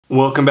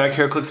Welcome back,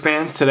 Heroclix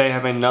fans. Today I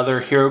have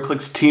another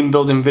Heroclix team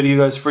building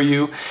video guys for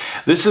you.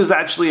 This is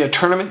actually a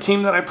tournament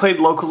team that I played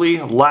locally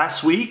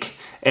last week,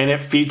 and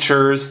it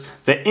features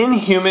the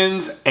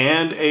Inhumans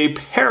and a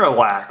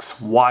Heroclix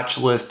watch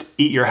list.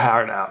 Eat your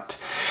heart out.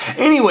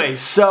 Anyway,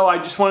 so I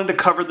just wanted to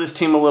cover this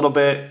team a little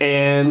bit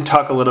and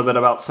talk a little bit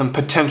about some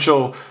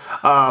potential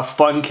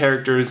fun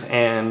characters.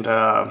 And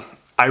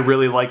I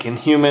really like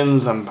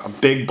Inhumans. I'm a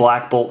big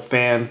Black Bolt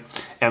fan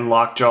and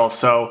Lockjaw,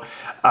 so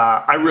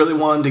I really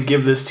wanted to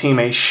give this team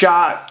a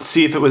shot,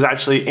 see if it was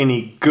actually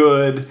any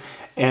good,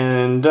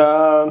 and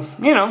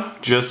you know,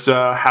 just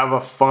have a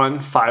fun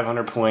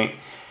 500-point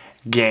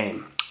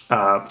game.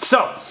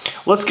 So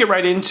let's get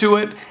right into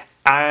it.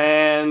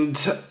 And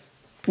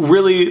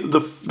really,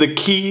 the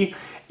key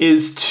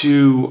is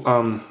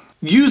to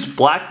use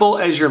Black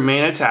Bolt as your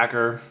main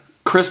attacker,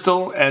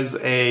 Crystal as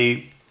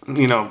a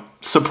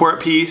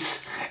support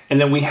piece, and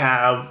then we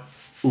have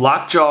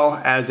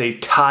Lockjaw as a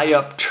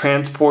tie-up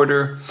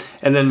transporter,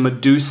 and then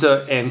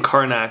Medusa and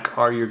Karnak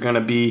are going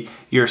to be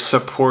your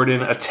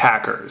supporting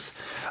attackers.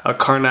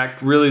 Karnak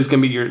really is going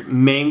to be your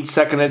main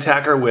second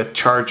attacker with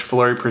Charge,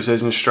 Flurry,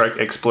 Precision Strike,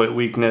 Exploit,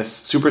 Weakness,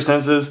 Super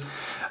Senses.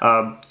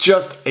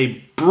 Just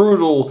a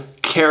brutal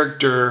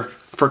character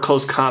for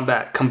close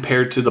combat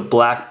compared to the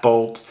Black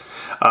Bolt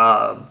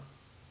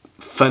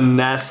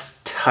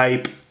finesse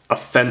type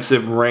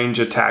offensive range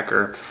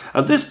attacker.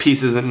 This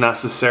piece isn't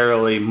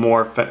necessarily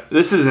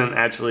this isn't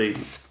actually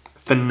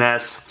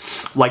finesse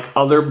like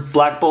other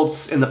Black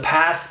Bolts in the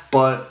past,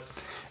 but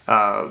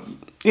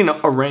you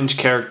know, a range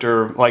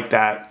character like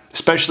that,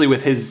 especially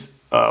with his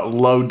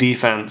low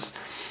defense,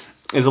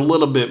 is a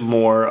little bit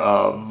more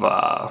of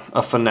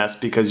a finesse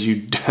because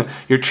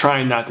you're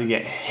trying not to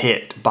get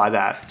hit by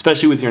that,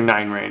 especially with your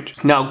 9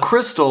 range. Now,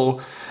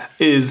 Crystal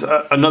is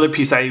another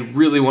piece I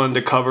really wanted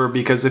to cover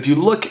because if you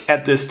look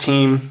at this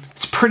team,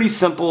 it's pretty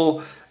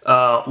simple.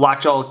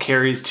 Lockjaw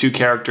carries 2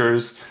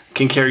 characters,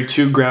 can carry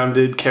 2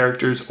 grounded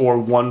characters or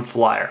 1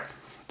 flyer.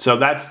 So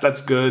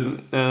that's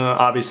good,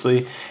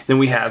 obviously. Then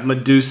we have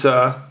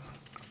Medusa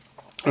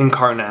and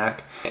Karnak.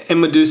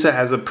 And Medusa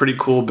has a pretty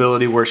cool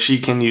ability where she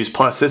can use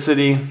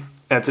plasticity.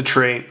 That's a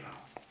trait.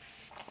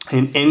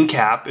 And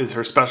Incap is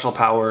her special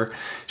power,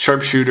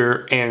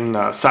 sharpshooter,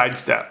 and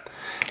sidestep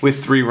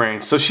with 3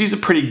 range. So she's a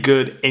pretty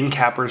good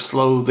incapper,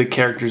 slow the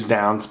characters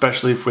down,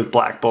 especially with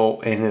Black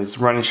Bolt and his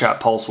running shot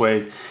pulse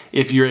wave.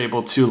 If you're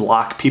able to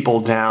lock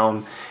people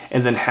down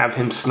and then have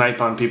him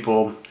snipe on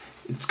people,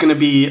 it's going to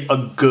be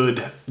a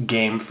good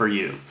game for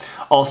you.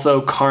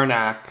 Also,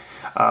 Karnak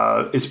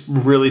is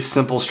really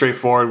simple,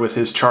 straightforward with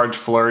his Charge,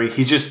 Flurry.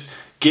 He's just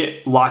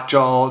get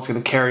Lockjaw, it's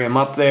going to carry him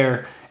up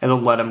there, and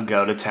then let him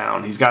go to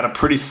town. He's got a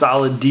pretty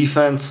solid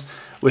defense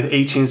with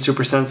 18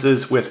 super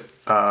senses with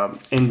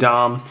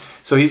Indom.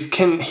 So he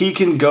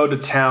can go to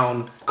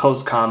town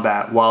close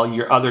combat while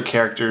your other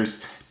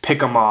characters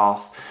pick him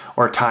off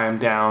or tie him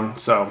down.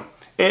 So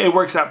it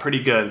works out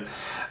pretty good.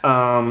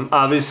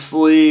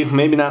 Obviously,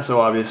 maybe not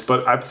so obvious,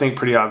 but I think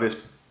pretty obvious.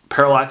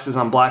 Heroclix is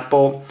on Black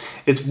Bolt.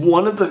 It's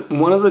one of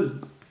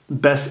the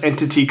best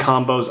entity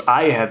combos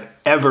I have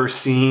ever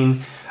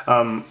seen.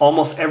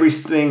 Almost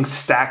everything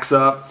stacks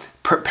up.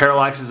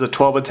 Heroclix is a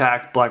 12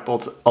 attack. Black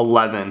Bolt's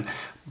 11.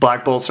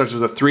 Black Bolt starts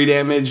with a 3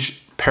 damage.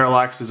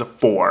 Heroclix is a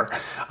 4.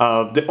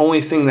 The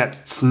only thing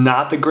that's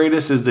not the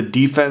greatest is the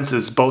defense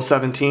is both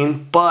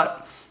 17,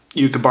 but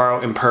you could borrow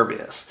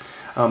Impervious.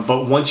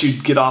 But once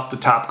you get off the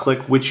top click,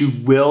 which you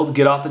will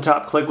get off the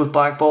top click with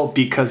Black Bolt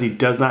because he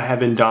does not have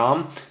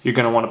Indom, you're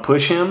going to want to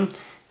push him.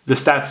 The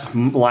stats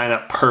line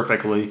up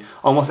perfectly.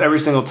 Almost every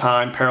single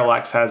time,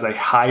 Heroclix has a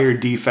higher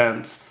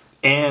defense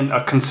and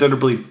a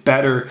considerably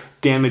better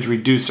damage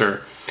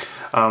reducer.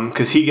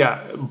 Because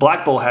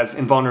Black Bolt has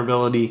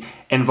invulnerability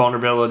and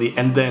vulnerability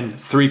and then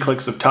 3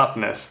 clicks of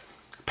toughness.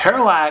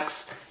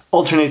 Heroclix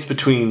alternates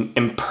between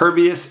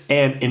impervious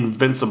and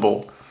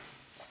invincible.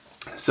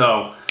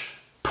 So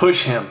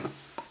push him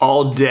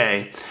all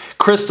day.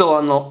 Crystal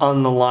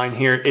on the line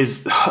here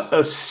is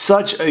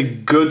such a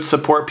good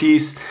support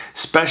piece,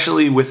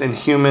 especially with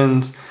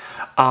Inhumans.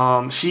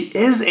 She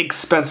is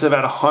expensive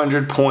at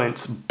 100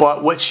 points,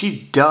 but what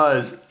she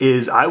does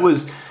is I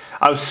was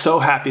so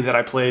happy that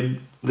I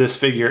played this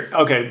figure.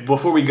 Okay,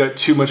 before we go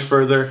too much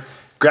further,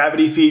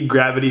 Gravity Feed,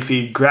 Gravity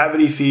Feed,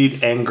 Gravity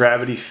Feed, and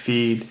Gravity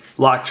Feed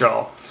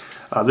Lockjaw.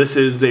 This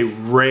is the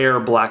rare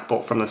Black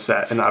Bolt from the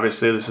set, and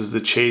obviously this is the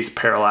Chase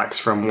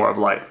Heroclix from War of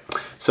Light.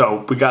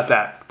 So we got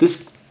that.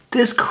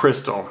 This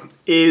Crystal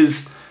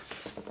is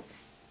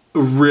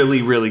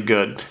really, really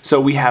good. So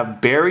we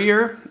have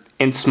Barrier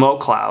and Smoke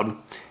Cloud.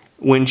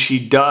 When she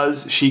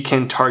does, she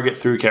can target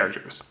through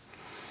characters.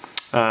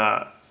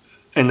 And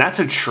that's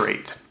a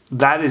trait.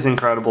 That is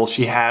incredible.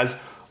 She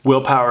has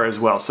willpower as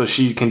well, so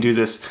she can do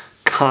this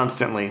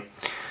constantly.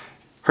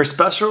 Her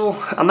special,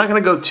 I'm not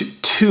going to go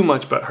too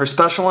much, but her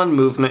special on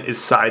movement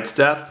is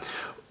Sidestep.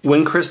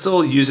 When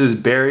Crystal uses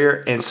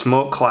Barrier and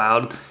Smoke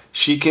Cloud,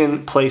 she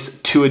can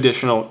place 2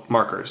 additional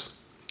markers.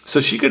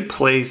 So she could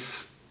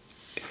place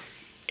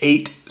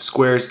 8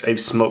 squares of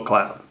Smoke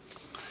Cloud.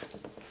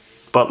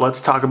 But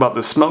let's talk about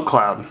the Smoke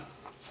Cloud.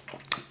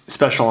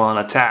 Special on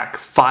attack,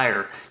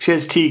 fire. She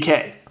has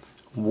TK.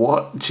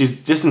 What?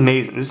 She's just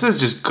amazing. This is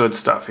just good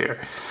stuff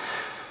here.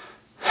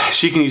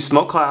 She can use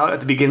Smoke Cloud at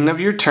the beginning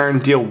of your turn,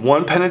 deal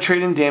 1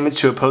 penetrating damage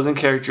to opposing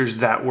characters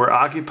that were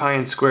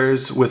occupying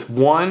squares with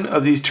one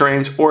of these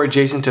terrains or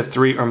adjacent to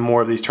 3 or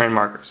more of these terrain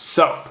markers.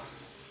 So,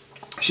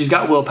 she's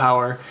got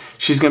willpower.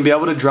 She's going to be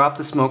able to drop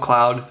the Smoke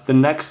Cloud the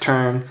next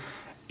turn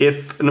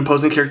if an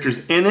opposing character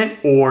is in it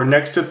or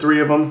next to 3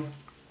 of them.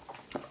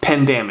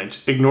 Pen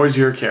damage. Ignores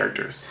your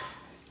characters.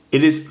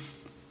 It is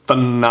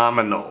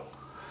phenomenal.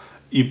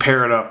 You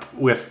pair it up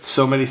with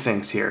so many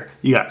things here.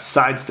 You got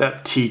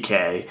Sidestep,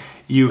 TK.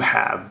 You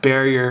have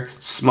Barrier,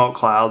 Smoke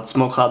Cloud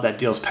that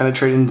deals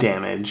penetrating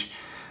damage.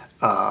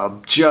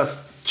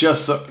 Just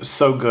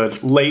so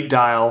good. Late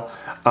Dial.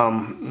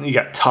 You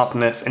got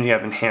Toughness and you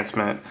have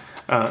Enhancement.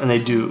 And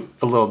they do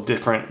a little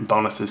different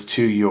bonuses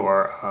to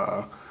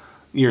your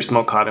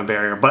Smoke Cloud and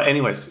Barrier. But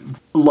anyways,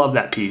 love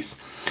that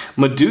piece.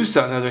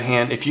 Medusa, on the other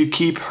hand, if you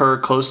keep her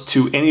close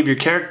to any of your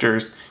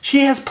characters,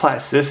 she has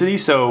plasticity,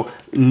 so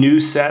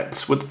new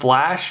sets with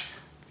flash,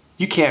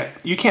 you can't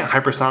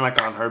hypersonic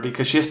on her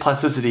because she has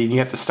plasticity and you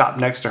have to stop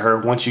next to her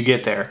once you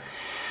get there.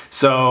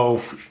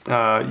 So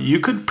you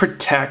could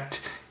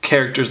protect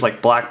characters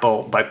like Black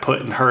Bolt by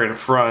putting her in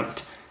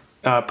front,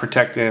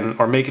 protecting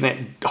or making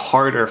it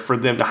harder for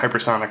them to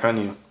hypersonic on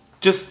you.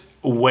 Just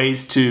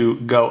ways to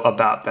go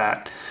about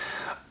that.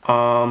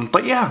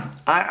 But yeah,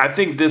 I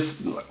think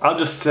this, I'll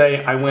just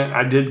say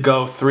I did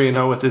go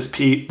 3-0 with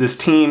this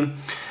team.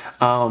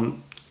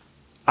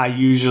 I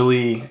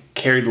usually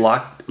carried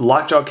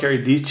Lockjaw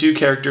carried these 2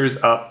 characters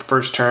up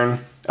first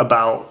turn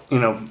about,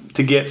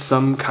 to get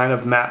some kind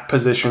of map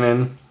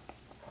positioning.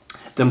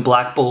 Then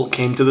Black Bolt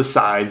came to the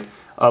side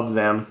of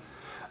them,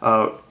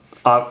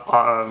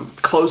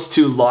 close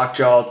to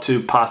Lockjaw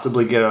to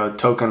possibly get a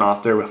token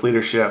off there with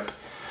leadership.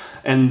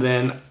 And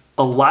then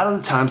a lot of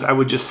the times I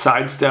would just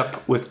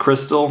sidestep with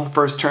Crystal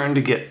first turn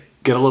to get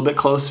a little bit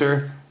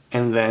closer,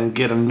 and then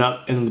get in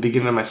the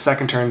beginning of my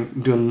second turn,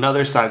 do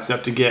another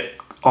sidestep to get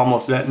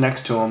almost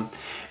next to him.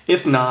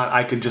 If not,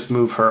 I could just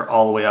move her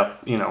all the way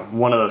up,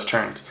 one of those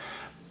turns.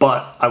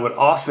 But I would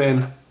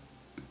often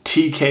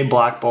TK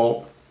Black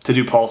Bolt to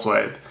do Pulse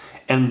Wave,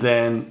 and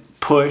then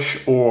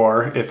push,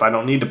 or if I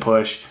don't need to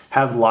push,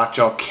 have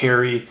Lockjaw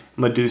carry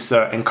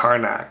Medusa and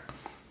Karnak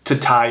to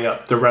tie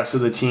up the rest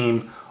of the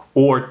team,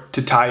 or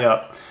to tie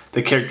up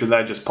the character that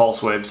I just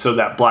Pulse Wave so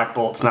that Black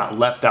Bolt's not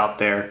left out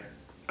there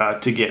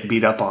to get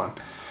beat up on.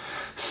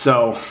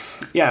 So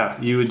yeah,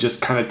 you would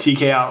just kind of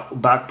TK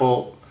out Black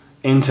Bolt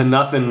into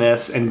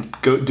nothingness and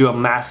go do a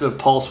massive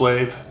Pulse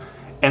Wave,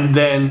 and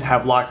then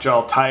have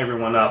Lockjaw tie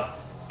everyone up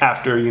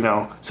after,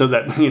 so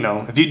that,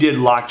 if you did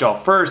Lockjaw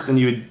first, then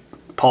you would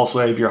Pulse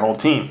Wave your whole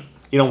team.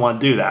 You don't want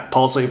to do that.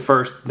 Pulse Wave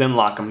first, then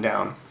lock them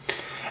down.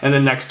 And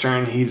then next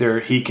turn, either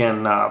he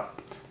can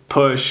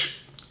push,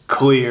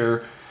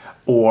 clear,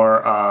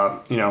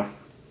 or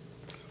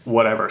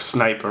whatever,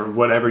 snipe, or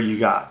whatever you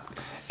got.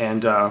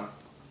 And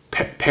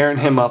pairing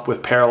him up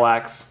with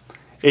Parallax,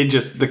 it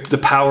just, the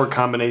power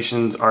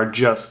combinations are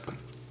just,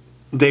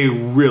 they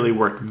really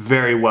work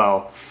very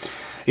well.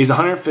 He's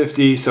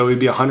 150, so he'd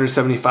be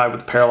 175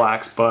 with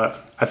Parallax,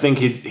 but I think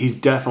he's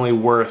definitely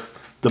worth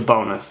the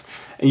bonus.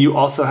 And you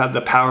also have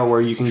the power where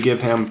you can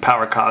give him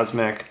Power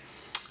Cosmic.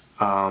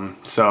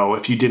 So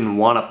if you didn't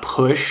want to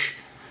push,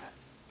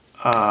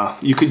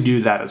 you could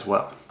do that as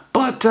well.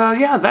 But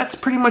yeah, that's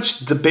pretty much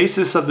the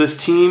basis of this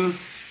team,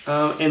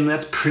 and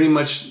that's pretty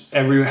much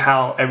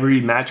how every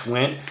match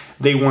went.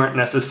 They weren't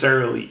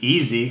necessarily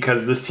easy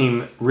because this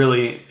team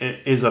really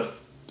is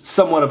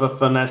somewhat of a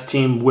finesse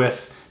team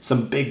with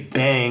some big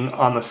bang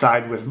on the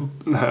side with,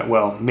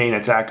 well, main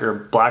attacker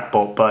Black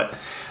Bolt. But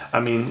I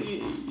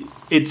mean,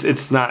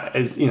 it's not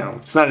as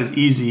it's not as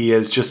easy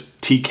as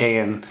just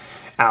TKing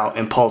out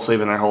and Pulse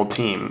Waving their whole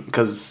team,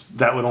 because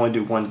that would only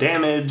do 1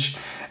 damage.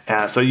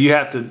 So you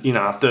have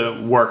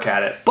to work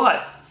at it.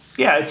 But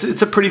yeah,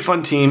 it's a pretty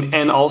fun team,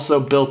 and also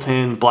built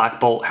in Black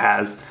Bolt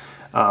has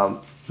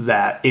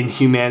that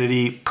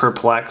Inhumanity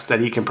Perplex,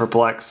 that he can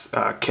perplex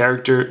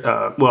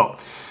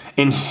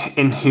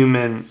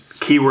Inhuman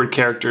keyword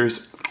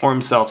characters or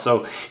himself.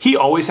 So he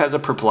always has a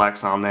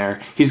perplex on there.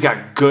 He's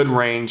got good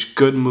range,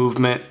 good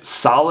movement,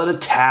 solid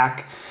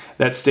attack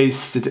that stays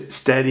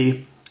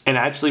steady, and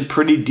actually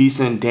pretty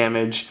decent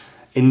damage.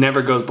 It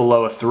never goes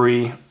below a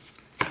 3.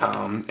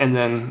 And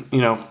then,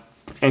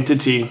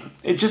 Entity,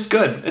 it's just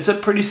good. It's a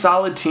pretty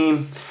solid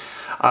team.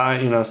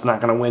 It's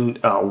not going to win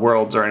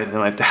Worlds or anything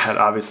like that.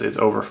 Obviously, it's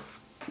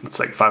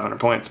like 500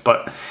 points.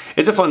 But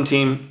it's a fun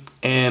team,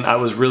 and I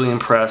was really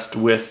impressed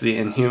with the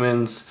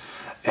Inhumans.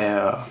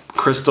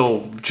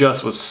 Crystal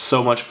just was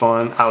so much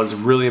fun. I was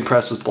really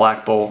impressed with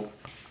Black Bolt.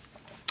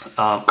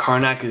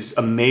 Karnak is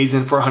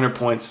amazing for 100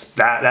 points.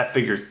 That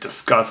figure is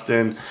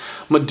disgusting.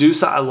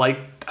 Medusa, I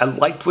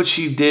liked what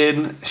she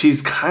did.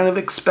 She's kind of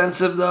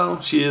expensive though.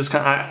 She is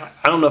kind of,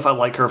 I don't know if I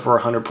like her for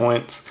 100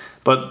 points,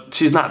 but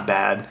she's not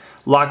bad.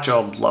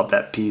 Lockjaw, love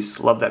that piece.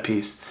 Love that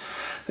piece.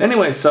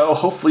 Anyway, so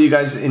hopefully you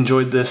guys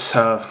enjoyed this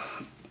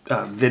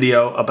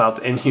video about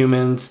the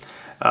Inhumans.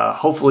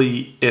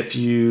 Hopefully, if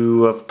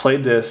you have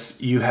played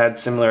this, you had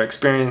similar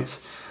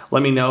experience.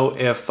 Let me know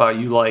if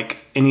you like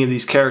any of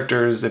these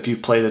characters, if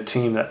you've played a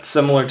team that's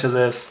similar to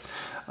this.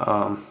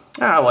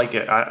 I like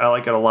it. I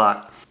like it a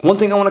lot. One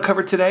thing I want to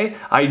cover today,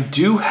 I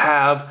do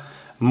have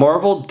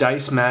Marvel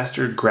Dice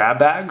Master grab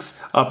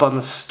bags up on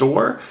the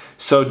store.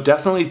 So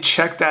definitely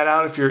check that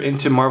out if you're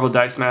into Marvel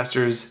Dice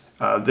Masters.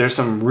 There's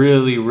some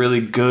really,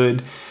 really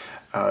good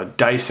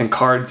dice and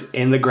cards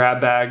in the grab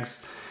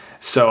bags.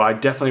 So I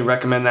definitely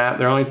recommend that.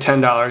 They're only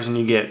 $10 and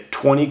you get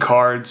 20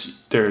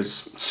 cards. There's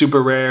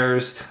super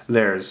rares,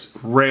 there's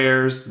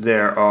rares,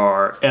 there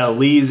are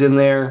LEs in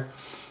there.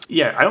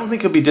 Yeah, I don't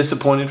think you'll be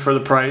disappointed for the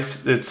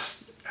price.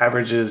 It's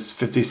averages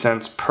 50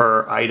 cents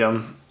per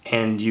item,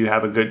 and you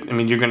have a good, I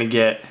mean, you're gonna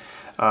get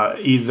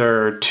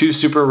either 2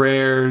 super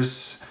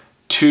rares,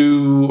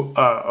 2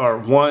 or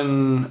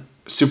 1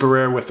 super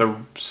rare with a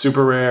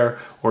super rare,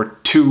 or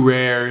 2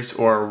 rares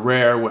or a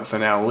rare with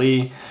an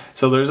LE.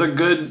 So there's a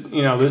good,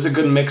 there's a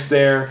good mix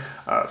there.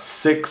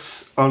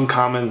 6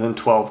 uncommons and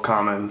 12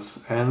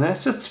 commons, and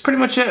that's pretty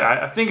much it.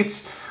 I think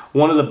it's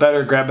one of the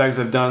better grab bags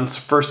I've done. It's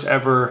the first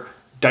ever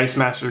Dice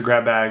Master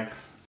grab bag.